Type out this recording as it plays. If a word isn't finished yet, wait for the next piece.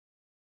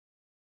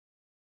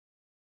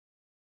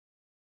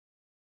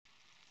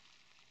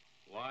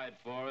Wide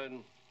forehead,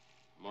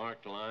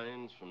 marked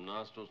lines from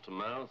nostrils to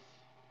mouth,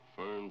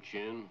 firm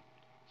chin,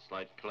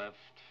 slight cleft,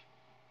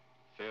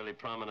 fairly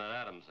prominent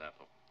Adam's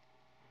apple.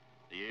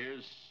 The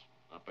ears,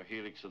 upper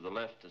helix of the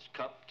left is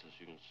cupped, as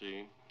you can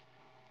see,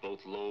 both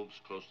lobes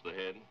close to the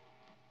head.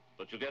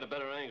 But you'll get a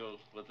better angle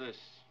with this.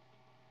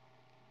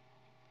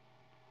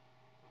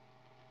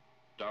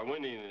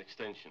 Darwinian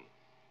extension.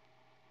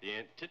 The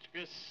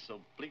antitricus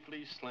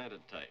obliquely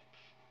slanted type.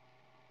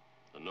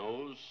 The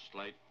nose,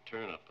 slight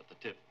turn up at the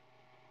tip.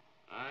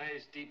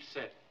 Eyes deep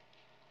set.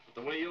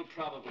 But the way you'll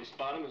probably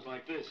spot him is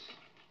like this.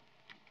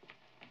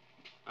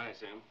 Hi,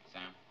 Sam.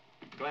 Sam?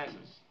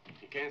 Glasses.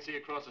 You can't see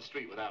across the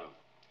street without them.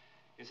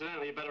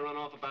 Incidentally, you better run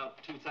off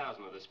about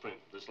 2,000 of this print,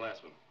 this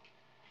last one.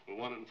 We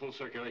want it in full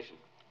circulation.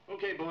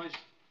 Okay, boys.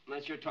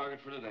 That's your target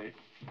for today.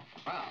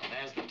 Well,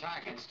 there's the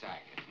target's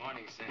target.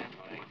 Morning, Sam.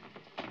 Morning.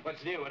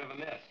 What's new? What have I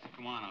missed?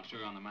 Come on, I'll show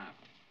you on the map.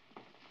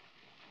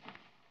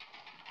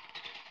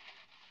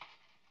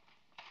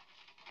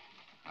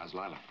 How's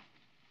Lila?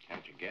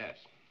 Can't you guess?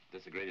 This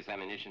is the greatest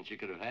ammunition she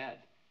could have had.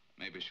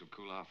 Maybe she'll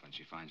cool off when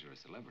she finds you're a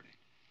celebrity.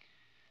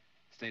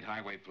 State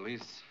Highway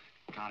Police,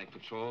 County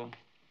Patrol,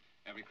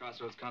 every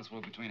crossroads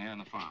constable between here and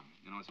the farm.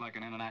 You know, it's like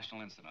an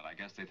international incident. I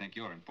guess they think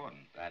you're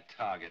important. That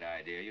target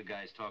idea, you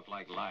guys talk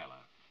like Lila.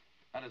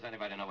 How does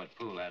anybody know what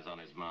Poole has on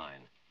his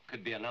mind?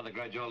 Could be another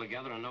grudge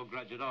altogether or no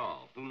grudge at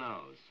all. Who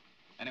knows?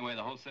 Anyway,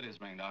 the whole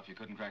city's ringed off. You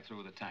couldn't crack through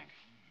with a tank.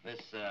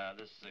 This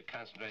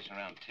concentration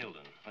around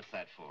Tilden, what's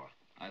that for?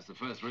 That's the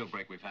first real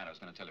break we've had. I was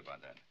going to tell you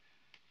about that.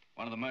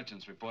 One of the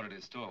merchants reported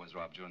his store was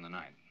robbed during the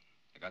night.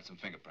 They got some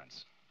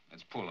fingerprints.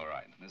 It's Poole, all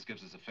right. This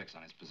gives us a fix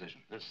on his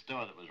position. This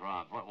store that was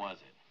robbed, what was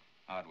it?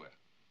 Hardware.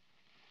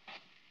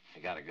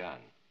 You got a gun?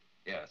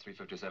 Yeah,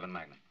 357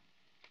 Magnum.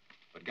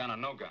 But gun or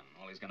no gun,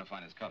 all he's going to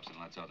find is cups and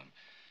lots of them.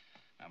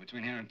 Now,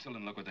 between here and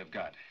Tilden, look what they've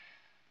got.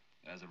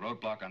 There's a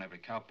roadblock on every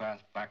cowpath,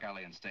 back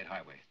alley, and state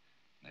highway.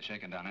 They're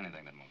shaking down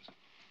anything that moves.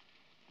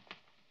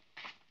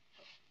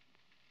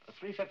 A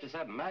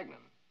 357 Magnum?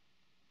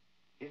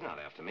 He's not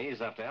after me,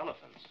 he's after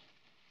elephants.